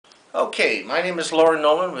Okay, my name is Lauren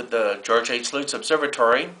Nolan with the George H. Lutz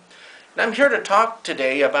Observatory, and I'm here to talk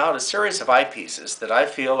today about a series of eyepieces that I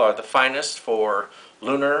feel are the finest for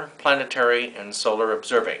lunar, planetary, and solar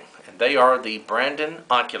observing. And they are the Brandon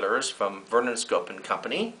Oculars from Vernon Scope and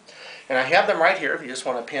Company. And I have them right here if you just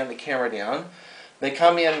want to pan the camera down. They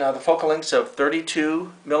come in the focal lengths of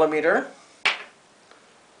 32 millimeter,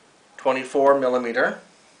 24 millimeter,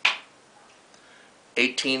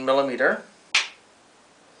 18 millimeter,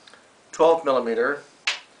 12 millimeter,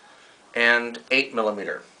 and 8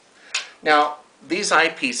 millimeter. Now, these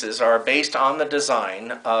eyepieces are based on the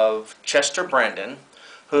design of Chester Brandon,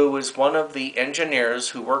 who was one of the engineers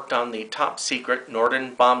who worked on the top secret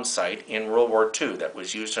Norden bomb sight in World War II that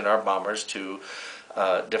was used in our bombers to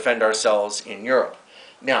defend ourselves in Europe.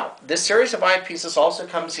 Now, this series of eyepieces also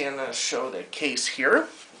comes in, show the case here,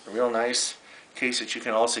 a real nice case that you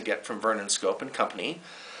can also get from Vernon Scope and Company.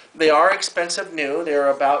 They are expensive new. They're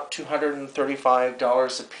about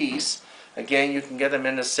 $235 a piece. Again, you can get them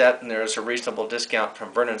in a set and there's a reasonable discount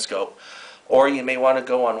from Vernon Scope. Or you may want to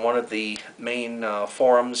go on one of the main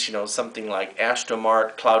forums, something like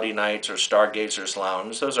Astromart, Cloudy Nights, or Stargazers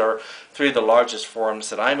Lounge. Those are three of the largest forums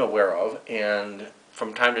that I'm aware of, and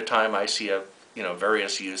from time to time I see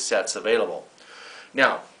various used sets available.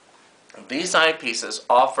 Now, these eyepieces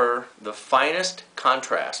offer the finest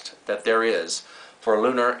contrast that there is for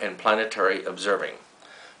lunar and planetary observing.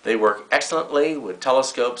 They work excellently with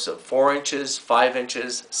telescopes of 4 inches, 5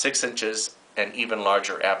 inches, 6 inches, and even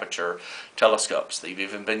larger aperture telescopes. They've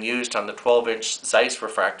even been used on the 12-inch Zeiss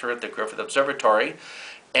refractor at the Griffith Observatory,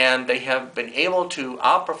 and they have been able to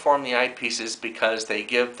outperform the eyepieces because they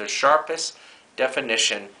give the sharpest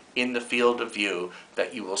definition in the field of view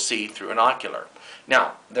that you will see through an ocular.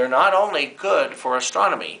 Now, they're not only good for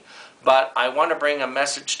astronomy, but I want to bring a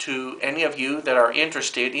message to any of you that are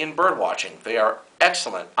interested in bird watching. They are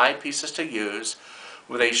excellent eyepieces to use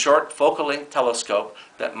with a short focal length telescope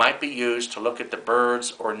that might be used to look at the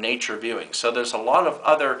birds or nature viewing. So there's a lot of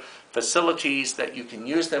other facilities that you can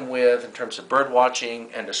use them with in terms of bird watching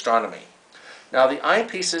and astronomy. Now, the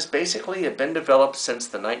eyepieces basically have been developed since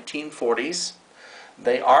the 1940s.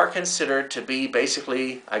 They are considered to be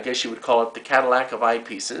basically, I guess you would call it, the Cadillac of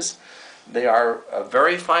eyepieces. They are a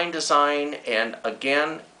very fine design, and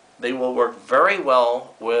again, they will work very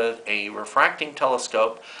well with a refracting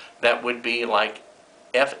telescope that would be like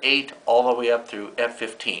f8 all the way up through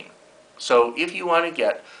f15. So if you want to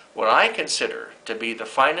get what I consider to be the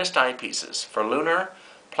finest eyepieces for lunar,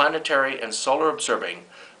 planetary, and solar observing,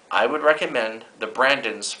 I would recommend the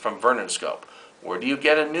Brandons from Vernon Scope. Whether you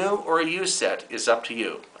get a new or a used set is up to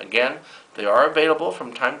you. Again, they are available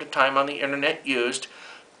from time to time on the internet used,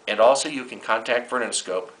 and also you can contact Vernon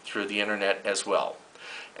Scope through the internet as well.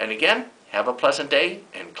 And again, have a pleasant day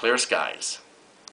and clear skies.